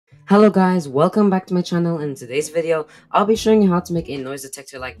Hello guys, welcome back to my channel. In today's video, I'll be showing you how to make a noise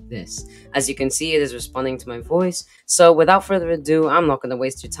detector like this. As you can see, it is responding to my voice. So without further ado, I'm not going to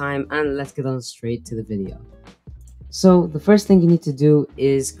waste your time and let's get on straight to the video. So the first thing you need to do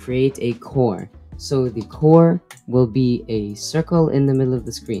is create a core. So the core will be a circle in the middle of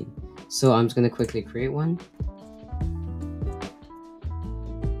the screen. So I'm just going to quickly create one.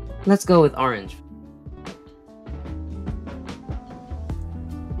 Let's go with orange.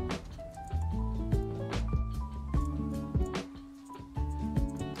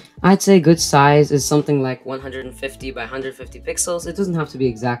 I'd say good size is something like 150 by 150 pixels. It doesn't have to be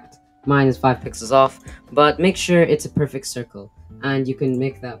exact. Mine is 5 pixels off, but make sure it's a perfect circle. And you can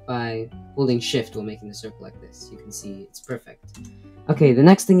make that by holding shift while making the circle like this. You can see it's perfect. Okay, the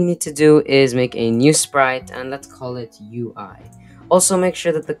next thing you need to do is make a new sprite and let's call it UI. Also make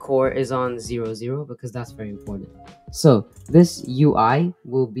sure that the core is on 0, 0 because that's very important. So this UI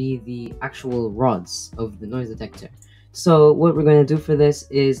will be the actual rods of the noise detector. So what we're going to do for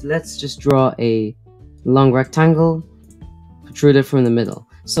this is let's just draw a long rectangle protruded from the middle.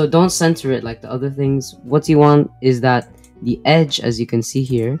 So don't center it like the other things. What you want is that the edge, as you can see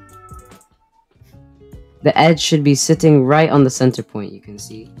here, the edge should be sitting right on the center point. You can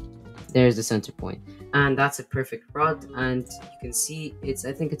see there's the center point, and that's a perfect rod. And you can see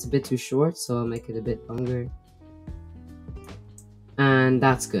I think it's a bit too short, so I'll make it a bit longer. And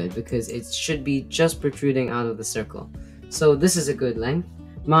that's good because it should be just protruding out of the circle. So this is a good length.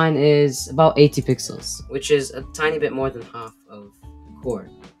 Mine is about 80 pixels, which is a tiny bit more than half of the core,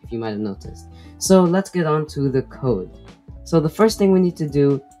 if you might have noticed. So let's get on to the code. So the first thing we need to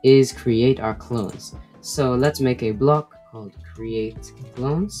do is create our clones. So let's make a block called create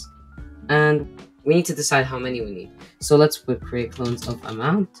clones, and we need to decide how many we need. So let's put create clones of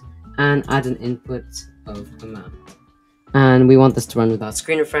amount and add an input of amount. And we want this to run without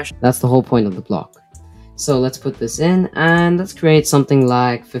screen refresh. That's the whole point of the block. So let's put this in and let's create something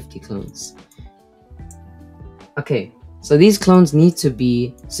like 50 clones. Okay, so these clones need to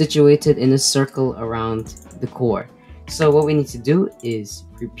be situated in a circle around the core. So what we need to do is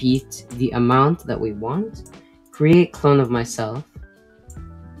repeat the amount that we want, create clone of myself,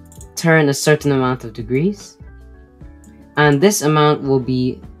 turn a certain amount of degrees, and this amount will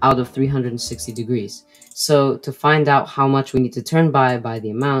be out of 360 degrees. So to find out how much we need to turn by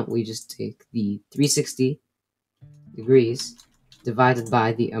the amount, we just take the 360 degrees divided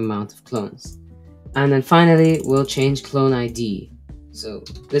by the amount of clones. And then finally, we'll change clone ID. So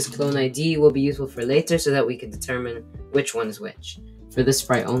this clone ID will be useful for later so that we can determine which one is which. For this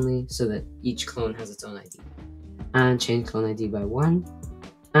sprite only, so that each clone has its own ID. And change clone ID by 1.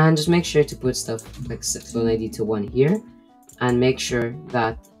 And just make sure to put stuff like set clone ID to 1 here. And make sure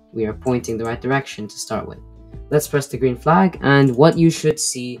that we are pointing the right direction to start with. Let's press the green flag, and what you should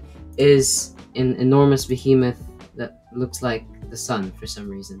see is an enormous behemoth that looks like the sun for some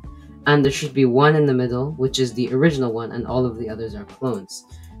reason. And there should be one in the middle, which is the original one, and all of the others are clones.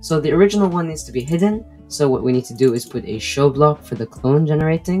 So the original one needs to be hidden, so what we need to do is put a show block for the clone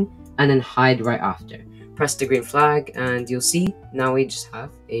generating, and then hide right after. Press the green flag, and you'll see now we just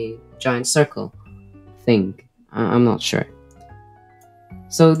have a giant circle thing. I'm not sure.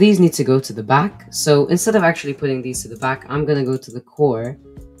 So these need to go to the back. So instead of actually putting these to the back, I'm going to go to the core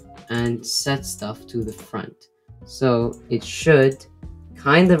and set stuff to the front. So it should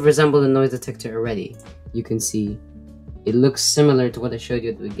kind of resemble the noise detector already. You can see it looks similar to what I showed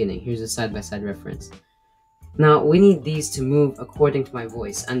you at the beginning. Here's a side-by-side reference. Now we need these to move according to my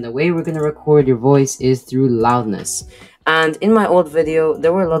voice, and the way we're going to record your voice is through loudness. And in my old video,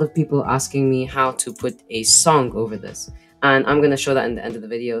 there were a lot of people asking me how to put a song over this. And I'm going to show that in the end of the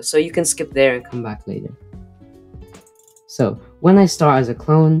video, so you can skip there and come back later. So when I start as a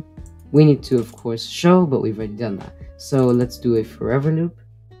clone, we need to of course show, but we've already done that. So let's do a forever loop.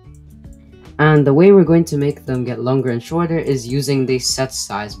 And the way we're going to make them get longer and shorter is using the set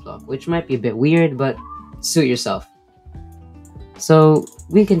size block, which might be a bit weird, but suit yourself. So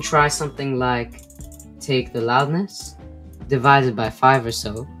we can try something like take the loudness, divide it by 5 or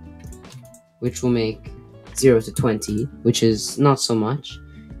so, which will make 0 to 20, which is not so much.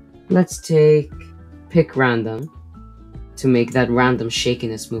 Let's pick random to make that random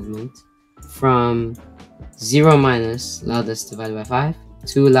shakiness movement from 0 minus loudness divided by 5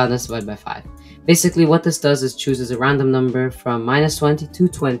 to loudness divided by 5. Basically what this does is chooses a random number from -20 to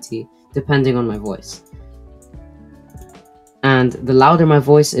 20 depending on my voice. And the louder my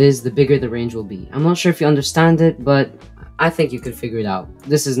voice is, the bigger the range will be. I'm not sure if you understand it, but I think you can figure it out.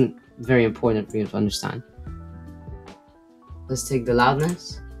 This isn't very important for you to understand. Let's take the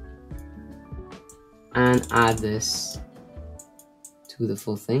loudness and add this to do the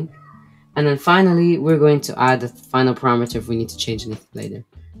full thing. And then finally, we're going to add the final parameter if we need to change anything later.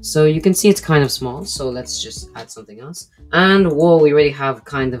 So you can see it's kind of small, so let's just add something else. And whoa, we already have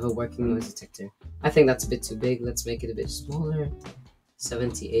kind of a working noise detector. I think that's a bit too big. Let's make it a bit smaller.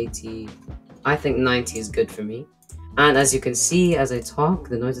 70, 80. I think 90 is good for me. And as you can see, as I talk,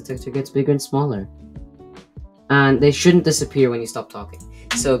 the noise detector gets bigger and smaller. And they shouldn't disappear when you stop talking.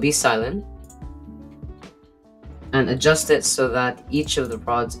 So be silent. And adjust it so that each of the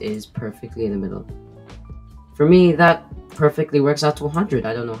rods is perfectly in the middle. For me, that perfectly works out to 100.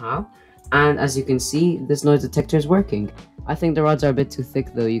 I don't know how. And as you can see, this noise detector is working. I think the rods are a bit too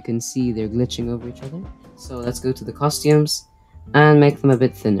thick though. You can see they're glitching over each other. So let's go to the costumes and make them a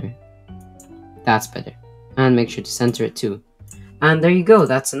bit thinner. That's better. And make sure to center it too. And there you go,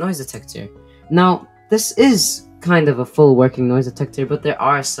 that's a noise detector. Now, this is kind of a full working noise detector, but there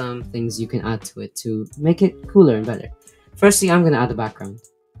are some things you can add to it to make it cooler and better. Firstly, I'm going to add a background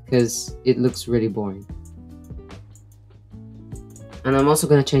because it looks really boring. And I'm also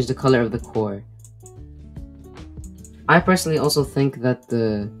going to change the color of the core. I personally also think that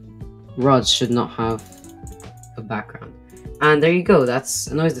the rods should not have a background. And there you go, that's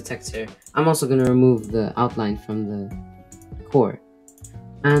a noise detector. I'm also going to remove the outline from the core.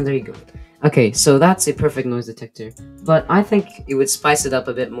 And there you go. Okay, so that's a perfect noise detector. But I think it would spice it up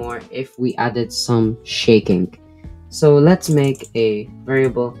a bit more if we added some shaking. So let's make a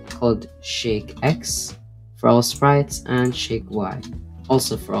variable called shakeX for all sprites and shakeY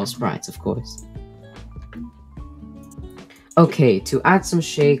also for all sprites, of course. Okay, to add some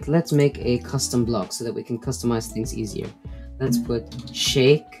shake, let's make a custom block so that we can customize things easier. Let's put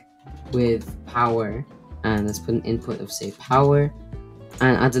shake with power, and let's put an input of say power,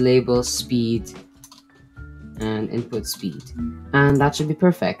 and add the label speed and input speed, and that should be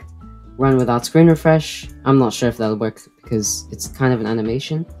perfect. Run without screen refresh. I'm not sure if that'll work because it's kind of an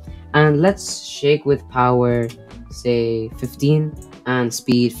animation. And let's shake with power say 15 and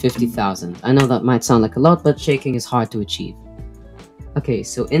speed 50,000. I know that might sound like a lot, but shaking is hard to achieve. Okay,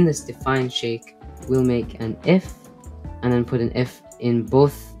 so in this define shake, we'll make an if and then put an if in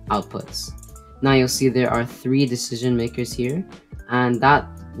both outputs. Now you'll see there are 3 decision makers here, and that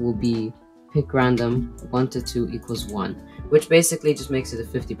will be pick random 1 to 2 equals 1, which basically just makes it a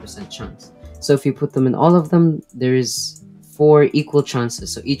 50% chance. So if you put them in all of them, there is 4 equal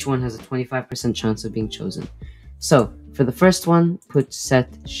chances, so each one has a 25% chance of being chosen. So for the first one, put set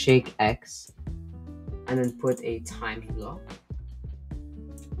shake x and then put a timed block,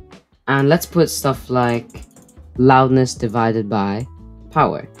 and let's put stuff like loudness divided by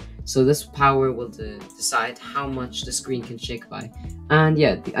power. So this power will decide how much the screen can shake by. And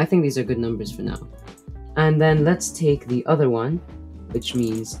yeah, I think these are good numbers for now. And then let's take the other one, which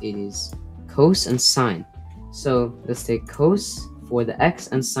means it is cos and sine. So let's take cos for the x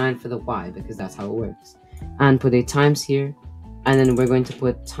and sine for the y, because that's how it works. And put a times here, and then we're going to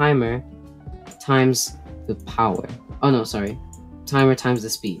put timer times the power. Oh no, sorry. Timer times the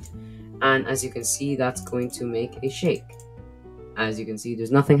speed. And as you can see, that's going to make a shake. As you can see,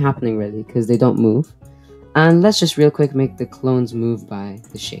 there's nothing happening really because they don't move. And let's just real quick make the clones move by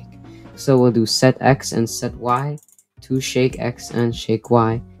the shake. So we'll do set x and set y to shake x and shake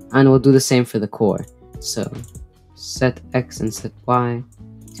y, and we'll do the same for the core. So set x and set y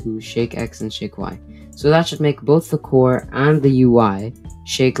to shake x and shake y. So that should make both the core and the UI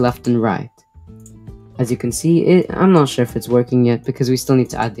shake left and right. As you can see, I'm not sure if it's working yet because we still need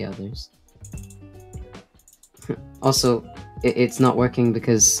to add the others. Also, it's not working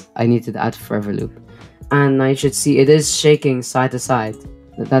because I need to add forever loop. And now you should see it is shaking side to side.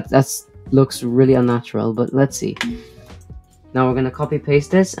 That looks really unnatural, but let's see. Now we're going to copy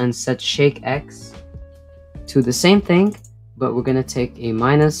paste this and set shake x to the same thing, but we're going to take a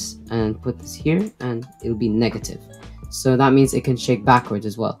minus and put this here, and it'll be negative. So that means it can shake backwards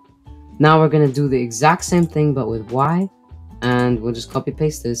as well. Now we're going to do the exact same thing but with y, and we'll just copy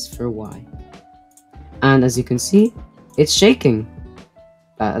paste this for y. And as you can see, it's shaking.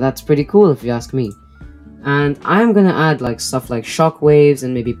 That's pretty cool if you ask me. And I'm gonna add like stuff like shock waves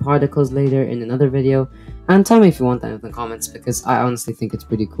and maybe particles later in another video. And tell me if you want that in the comments, because I honestly think it's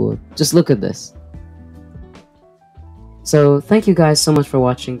pretty cool. Just look at this. So thank you guys so much for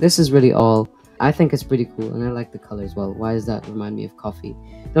watching. This is really all. I think it's pretty cool and I like the color as well. Why does that remind me of coffee?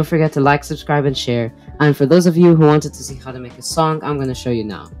 Don't forget to like, subscribe, and share. And for those of you who wanted to see how to make a song, I'm gonna show you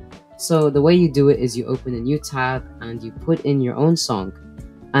now. So the way you do it is you open a new tab and you put in your own song,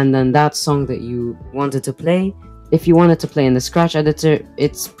 and then that song that you wanted to play, if you wanted to play in the Scratch editor,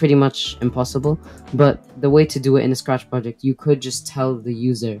 it's pretty much impossible, but the way to do it in a Scratch project, you could just tell the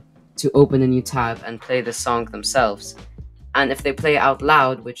user to open a new tab and play the song themselves, And if they play out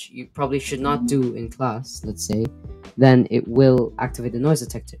loud, which you probably should not do in class, let's say, then it will activate the noise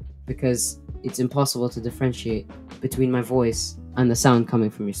detector, because it's impossible to differentiate between my voice and the sound coming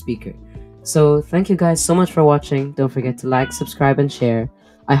from your speaker. So thank you guys so much for watching. Don't forget to like, subscribe, and share.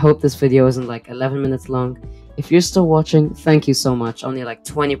 I hope this video isn't like 11 minutes long. If you're still watching, thank you so much. Only like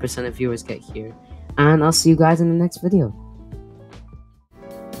 20% of viewers get here. And I'll see you guys in the next video.